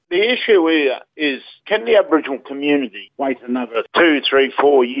The issue here is, can the Aboriginal community wait another 2, 3,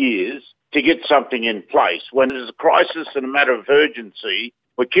 4 years to get something in place when there's a crisis and a matter of urgency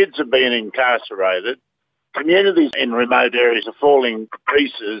where kids are being incarcerated, communities in remote areas are falling to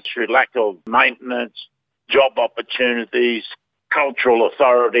pieces through lack of maintenance, job opportunities, cultural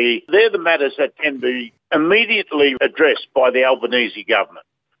authority? They're the matters that can be immediately addressed by the Albanese government.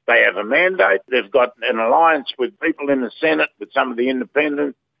 They have a mandate, they've got an alliance with people in the Senate, with some of the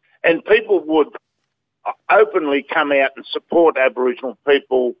independents, and people would openly come out and support Aboriginal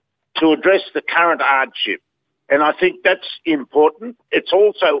people to address the current hardship. And I think that's important. It's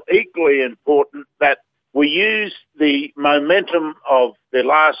also equally important that we use the momentum of the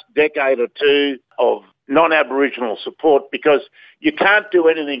last decade or two of non-Aboriginal support, because you can't do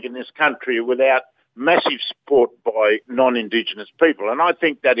anything in this country without massive support by non-Indigenous people. And I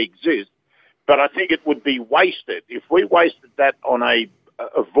think that exists, but I think it would be wasted if we wasted that on a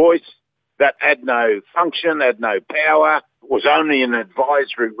voice that had no function, had no power, was only an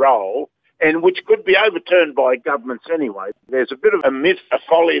advisory role, and which could be overturned by governments anyway. There's a bit of a myth, a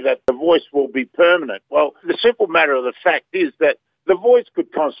folly that the voice will be permanent. Well, the simple matter of the fact is that the voice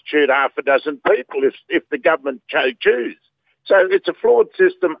could constitute half a dozen people if the government choose. So it's a flawed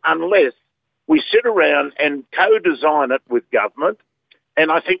system unless we sit around and co-design it with government,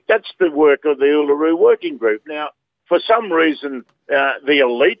 and I think that's the work of the Uluru Working Group. Now, for some reason, the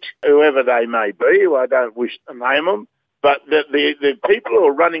elite, whoever they may be, who I don't wish to name them, but the people who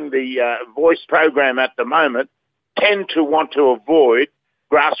are running the voice program at the moment tend to want to avoid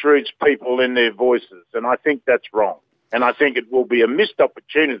grassroots people in their voices, and I think that's wrong. And I think it will be a missed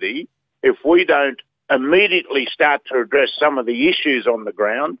opportunity if we don't immediately start to address some of the issues on the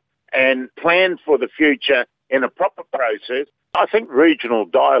ground and plan for the future in a proper process. I think regional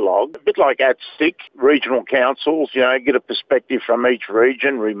dialogue, a bit like ATSIC, regional councils, get a perspective from each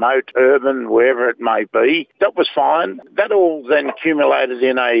region, remote, urban, wherever it may be. That was fine. That all then accumulated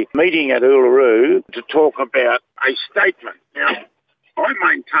in a meeting at Uluru to talk about a statement. Now, I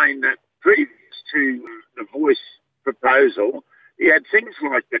maintain that previous to the voice proposal, you had things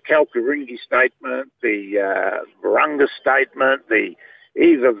like the Kalkaringi statement, the Virunga statement, the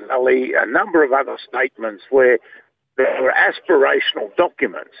Eva Valley, a number of other statements where there were aspirational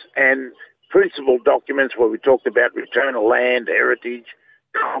documents and principal documents where we talked about return of land, heritage,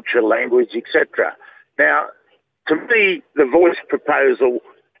 culture, language, etc. Now, to me, the voice proposal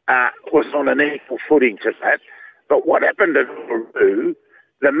was on an equal footing to that. But what happened at Uluru,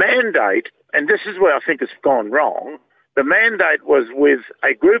 the mandate, and this is where I think it's gone wrong, the mandate was with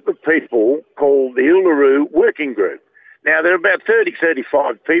a group of people called the Uluru Working Group. Now, there are about 30,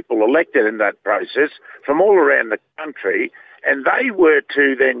 35 people elected in that process from all around the country, and they were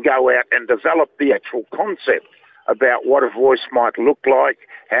to then go out and develop the actual concept about what a voice might look like,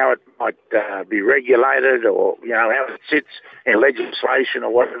 how it might be regulated, or, how it sits in legislation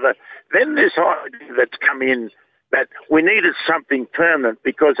or whatever. Then this idea that's come in that we needed something permanent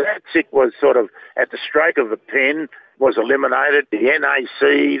because ATSIC was sort of at the stroke of the pen, was eliminated, the NAC,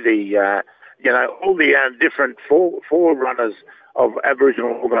 all the different forerunners of Aboriginal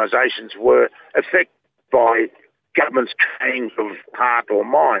organisations were affected by government's change of heart or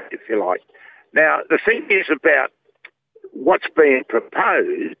mind, if you like. Now, the thing is about what's being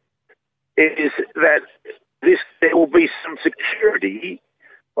proposed is that there will be some security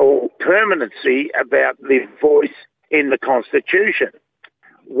or permanency about the voice in the Constitution.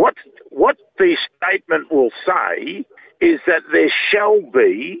 What the statement will say is that there shall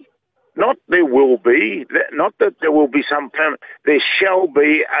be, not there will be, not that there will be some permanent, there shall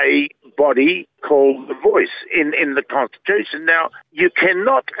be a body called the voice in the Constitution. Now, you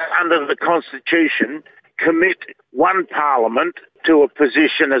cannot, under the Constitution, commit one parliament to a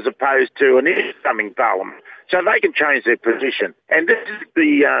position as opposed to an incoming parliament. So they can change their position. And this is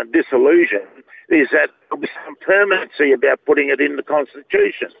the disillusion, is that there will be some permanency about putting it in the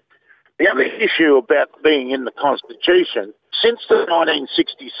Constitution. The other issue about being in the Constitution, since the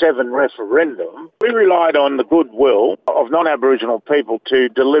 1967 referendum, we relied on the goodwill of non-Aboriginal people to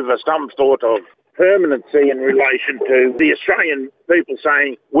deliver some sort of permanency in relation to the Australian people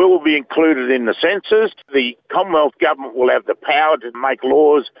saying, we will be included in the census. The Commonwealth government will have the power to make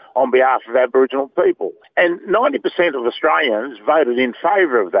laws on behalf of Aboriginal people. And 90% of Australians voted in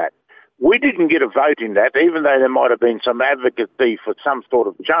favour of that. We didn't get a vote in that, even though there might have been some advocacy for some sort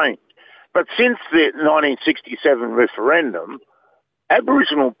of change. But since the 1967 referendum,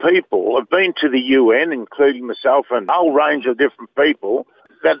 Aboriginal people have been to the UN, including myself and a whole range of different people,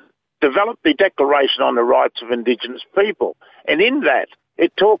 that developed the Declaration on the Rights of Indigenous People. And in that,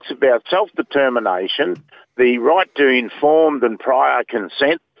 it talks about self-determination, the right to informed and prior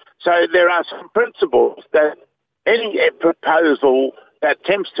consent, So there are some principles that any proposal that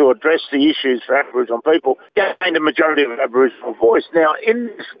attempts to address the issues for Aboriginal people gain a majority of Aboriginal voice. Now, in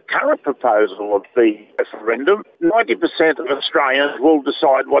this current proposal of the referendum, 90% of Australians will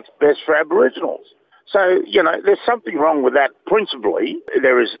decide what's best for Aboriginals. So, there's something wrong with that principally.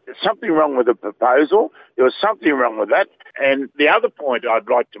 There is something wrong with the proposal. There was something wrong with that. And the other point I'd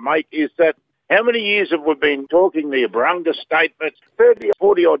like to make is that how many years have we been talking the Barunga statements? 30 or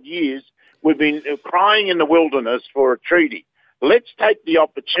 40 odd years we've been crying in the wilderness for a treaty. Let's take the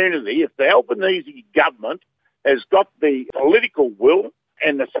opportunity, if the Albanese government has got the political will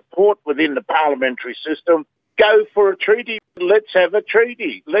and the support within the parliamentary system, go for a treaty. Let's have a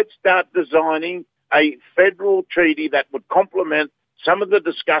treaty. Let's start designing a federal treaty that would complement some of the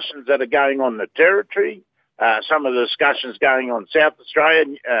discussions that are going on in the territory, some of the discussions going on South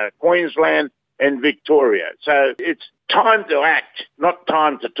Australia, Queensland and Victoria. So it's time to act, not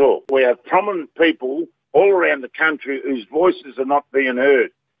time to talk. We have prominent people all around the country whose voices are not being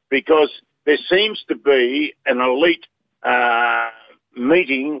heard because there seems to be an elite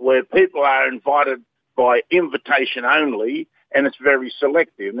meeting where people are invited by invitation only and it's very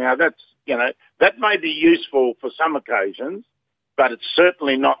selective. Now, that may be useful for some occasions, but it's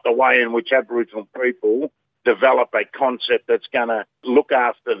certainly not the way in which Aboriginal people develop a concept that's going to look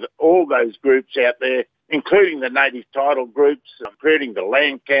after all those groups out there, including the native title groups, including the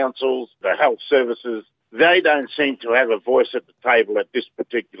land councils, the health services. They don't seem to have a voice at the table at this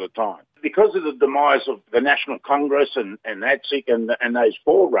particular time. Because of the demise of the National Congress and ATSIC and those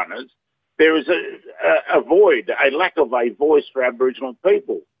forerunners, there is a void, a lack of a voice for Aboriginal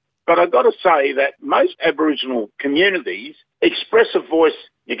people. But I've got to say that most Aboriginal communities express a voice.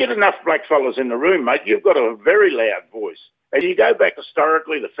 You get enough blackfellas in the room, mate, you've got a very loud voice. And you go back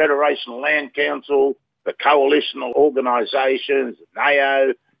historically, the Federation of Land Council, the coalitional organisations,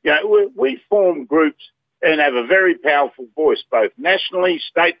 NAO, we form groups and have a very powerful voice, both nationally,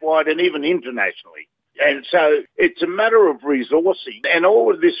 statewide and even internationally. And so it's a matter of resourcing. And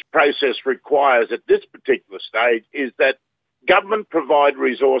all of this process requires at this particular stage is that government provide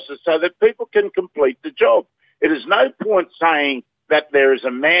resources so that people can complete the job. It is no point saying that there is a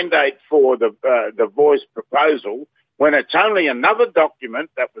mandate for the voice proposal when it's only another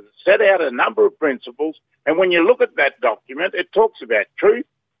document that was set out a number of principles. And when you look at that document, it talks about truth,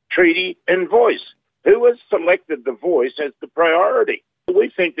 treaty and voice. Who has selected the voice as the priority?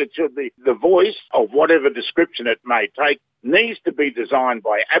 We think that the voice of whatever description it may take needs to be designed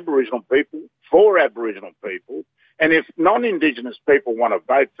by Aboriginal people for Aboriginal people. And if non-Indigenous people want to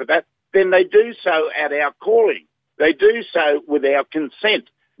vote for that, then they do so at our calling. They do so with our consent,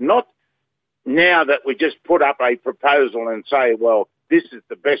 not now that we just put up a proposal and say, well, this is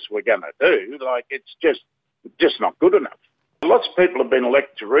the best we're going to do. Like, it's just not good enough. Lots of people have been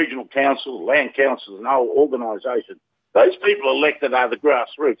elected to regional councils, land councils and whole organisations. Those people elected are the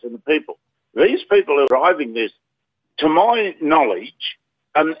grassroots and the people. These people who are driving this, to my knowledge,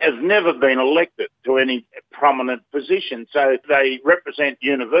 have never been elected to any prominent position. So they represent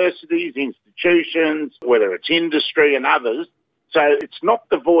universities, institutions, whether it's industry and others. So it's not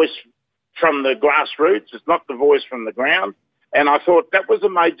the voice from the grassroots, it's not the voice from the ground. And I thought that was a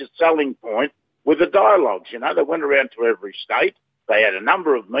major selling point with the dialogues. They went around to every state. They had a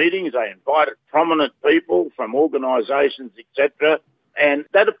number of meetings. They invited prominent people from organisations, etc. And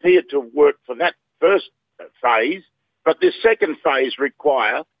that appeared to work for that first phase. But this second phase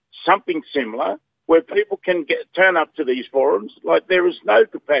require something similar where people can turn up to these forums. Like, there is no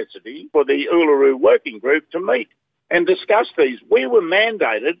capacity for the Uluru Working Group to meet and discuss these. We were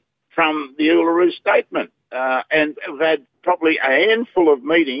mandated from the Uluru Statement and have had probably a handful of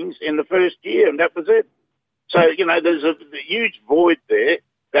meetings in the first year, and that was it. So, there's a huge void there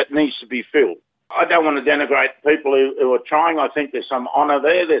that needs to be filled. I don't want to denigrate people who are trying. I think there's some honour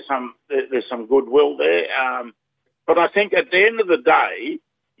there. There's some goodwill there. But I think at the end of the day,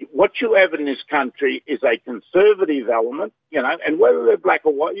 what you have in this country is a conservative element, and whether they're black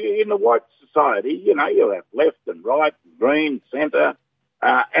or white, in a white society, you have left and right, and green, centre.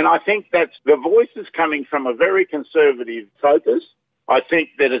 And I think that's the voice is coming from a very conservative focus. I think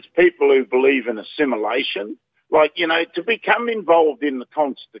that it's people who believe in assimilation. Like, to become involved in the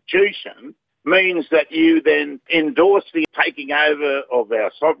Constitution means that you then endorse the taking over of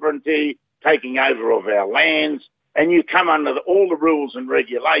our sovereignty, taking over of our lands, and you come under all the rules and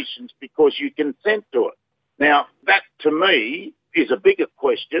regulations because you consent to it. Now, that to me is a bigger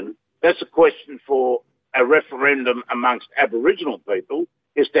question. That's a question for a referendum amongst Aboriginal people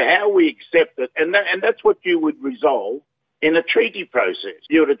as to how we accept it. And that's what you would resolve in a treaty process.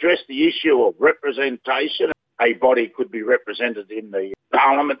 You would address the issue of representation. a body could be represented in the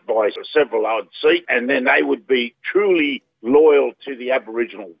parliament by several odd seats, and then they would be truly loyal to the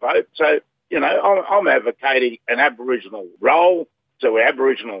Aboriginal vote. So, I'm advocating an Aboriginal role, so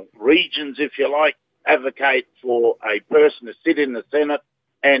Aboriginal regions, if you like, advocate for a person to sit in the Senate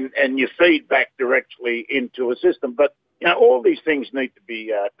and you feed back directly into a system. But, all these things need to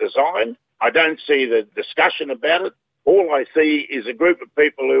be designed. I don't see the discussion about it. All I see is a group of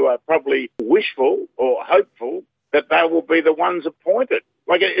people who are probably wishful or hopeful that they will be the ones appointed.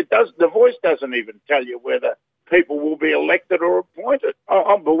 Like the voice doesn't even tell you whether people will be elected or appointed.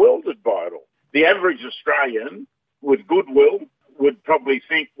 I'm bewildered by it all. The average Australian with goodwill would probably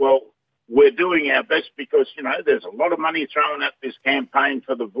think, well, we're doing our best because, there's a lot of money thrown at this campaign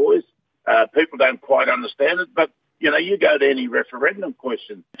for the voice. People don't quite understand it, but you go to any referendum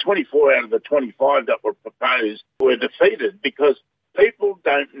question, 24 out of the 25 that were proposed were defeated because people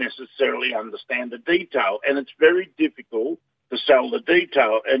don't necessarily understand the detail, and it's very difficult to sell the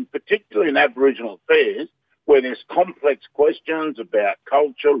detail, and particularly in Aboriginal affairs where there's complex questions about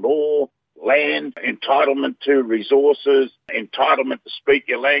culture, law, land, entitlement to resources, entitlement to speak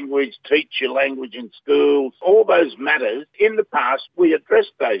your language, teach your language in schools, all those matters. In the past, we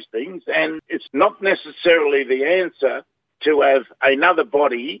addressed those things, and it's not necessarily the answer to have another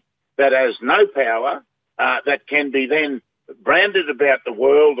body that has no power that can be then branded about the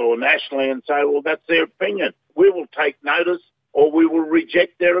world or nationally and say, well, that's their opinion. We will take notice or we will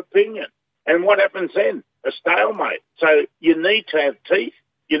reject their opinion. And what happens then? A stalemate. So you need to have teeth.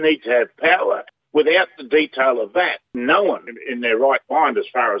 You need to have power. Without the detail of that, no one in their right mind, as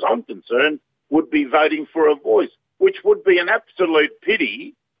far as I'm concerned, would be voting for a voice, which would be an absolute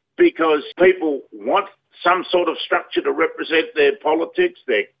pity because people want some sort of structure to represent their politics,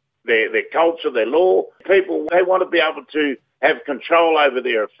 their culture, their law. People, they want to be able to have control over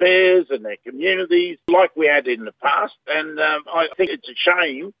their affairs and their communities like we had in the past. And I think it's a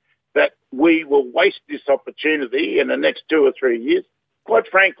shame that we will waste this opportunity in the next 2 or 3 years. Quite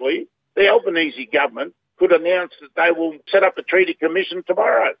frankly, the Albanese government could announce that they will set up a treaty commission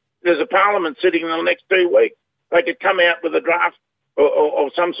tomorrow. There's a parliament sitting in the next 2 weeks. They could come out with a draft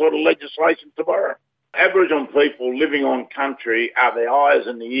or some sort of legislation tomorrow. Aboriginal people living on country are the eyes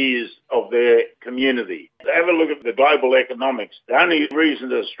and the ears of their community. Have a look at the global economics. The only reason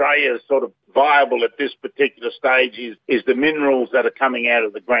that Australia is sort of viable at this particular stage is the minerals that are coming out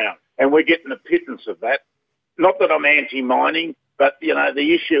of the ground. And we're getting a pittance of that. Not that I'm anti-mining, but,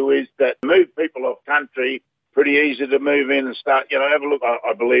 the issue is that move people off country, pretty easy to move in and start, have a look.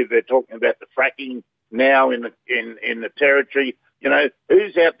 I believe they're talking about the fracking now in the territory.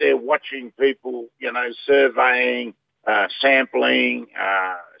 Who's out there watching people, surveying, sampling,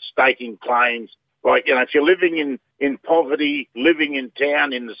 staking claims? Like, if you're living in poverty, living in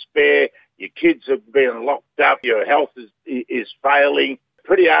town in despair, your kids are being locked up, your health is failing,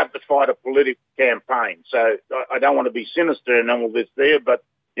 pretty hard to fight a political campaign. So I don't want to be sinister in all this there, but,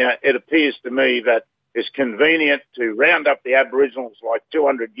 it appears to me that it's convenient to round up the Aboriginals like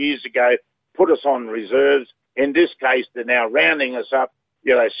 200 years ago, put us on reserves. In this case, they're now rounding us up,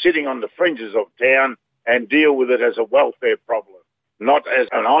 sitting on the fringes of town and deal with it as a welfare problem, not as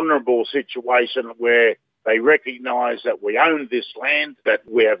an honourable situation where they recognise that we own this land, that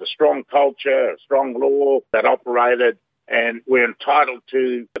we have a strong culture, a strong law that operated, and we're entitled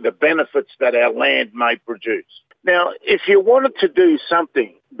to the benefits that our land may produce. Now, if you wanted to do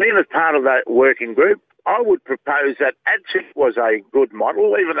something, being a part of that working group, I would propose that ATSIC was a good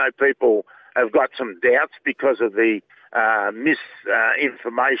model, even though people have got some doubts because of the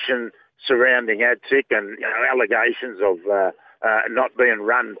misinformation surrounding ATSIC and allegations of not being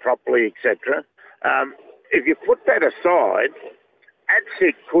run properly, etc. If you put that aside,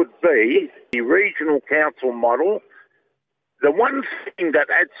 ATSIC could be the regional council model. The one thing that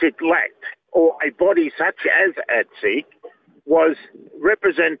ATSIC lacked, or a body such as ATSIC, was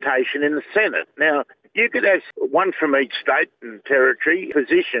representation in the Senate. Now, you could have one from each state and territory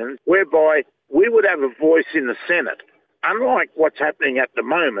position whereby we would have a voice in the Senate. Unlike what's happening at the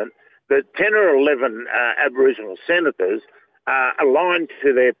moment, the 10 or 11 Aboriginal senators are aligned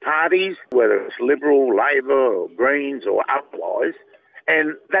to their parties, whether it's Liberal, Labor or Greens or otherwise,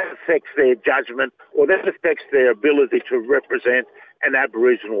 and that affects their judgment or that affects their ability to represent an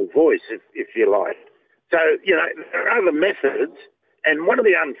Aboriginal voice, if you like. So, there are other methods, and one of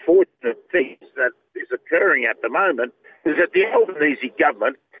the unfortunate things that is occurring at the moment is that the Albanese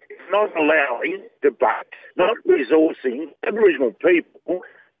government is not allowing debate, not resourcing Aboriginal people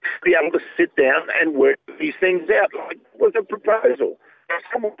to be able to sit down and work these things out, like was a proposal.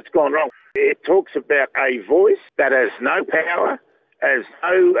 What's gone wrong? It talks about a voice that has no power, has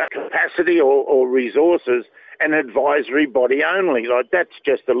no capacity or resources, an advisory body only. Like, that's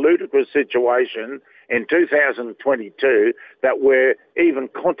just a ludicrous situation in 2022 that we're even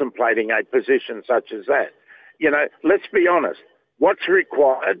contemplating a position such as that. You know, let's be honest. What's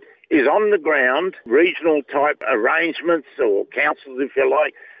required is on the ground, regional type arrangements or councils, if you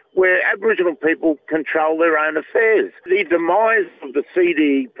like, where Aboriginal people control their own affairs. The demise of the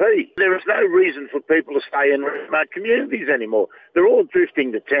CDEP, there is no reason for people to stay in remote communities anymore. They're all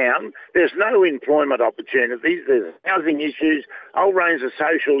drifting to town. There's no employment opportunities. There's housing issues, a whole range of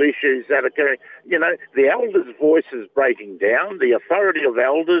social issues that are occurring. You know, the elders' voice is breaking down, the authority of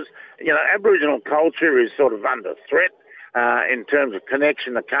elders. You know, Aboriginal culture is sort of under threat. In terms of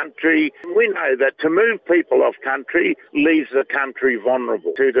connection to country. We know that to move people off country leaves the country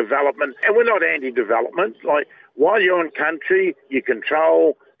vulnerable to development. And we're not anti-development. Like, while you're on country, you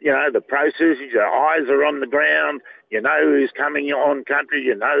control, you know, the processes, your eyes are on the ground, you know who's coming on country,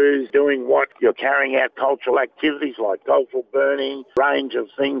 you know who's doing what. You're carrying out cultural activities like cultural burning, range of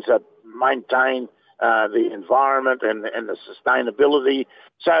things that maintain the environment and the sustainability.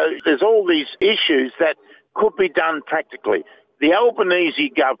 So there's all these issues that could be done practically. The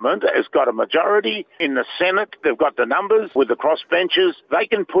Albanese government has got a majority in the Senate. They've got the numbers with the crossbenchers. They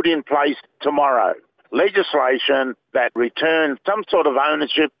can put in place tomorrow legislation that returns some sort of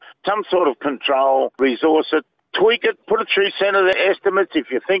ownership, some sort of control, resource it, tweak it, put it through Senator estimates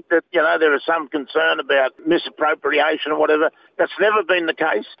if you think that, you know, there is some concern about misappropriation or whatever. That's never been the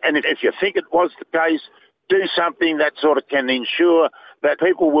case. And if you think it was the case, do something that sort of can ensure that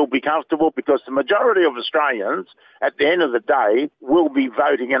people will be comfortable, because the majority of Australians, at the end of the day, will be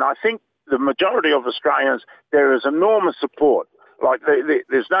voting. And I think the majority of Australians, there is enormous support. Like,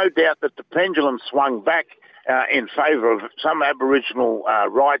 there's no doubt that the pendulum swung back in favour of some Aboriginal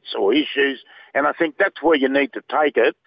rights or issues, and I think that's where you need to take it.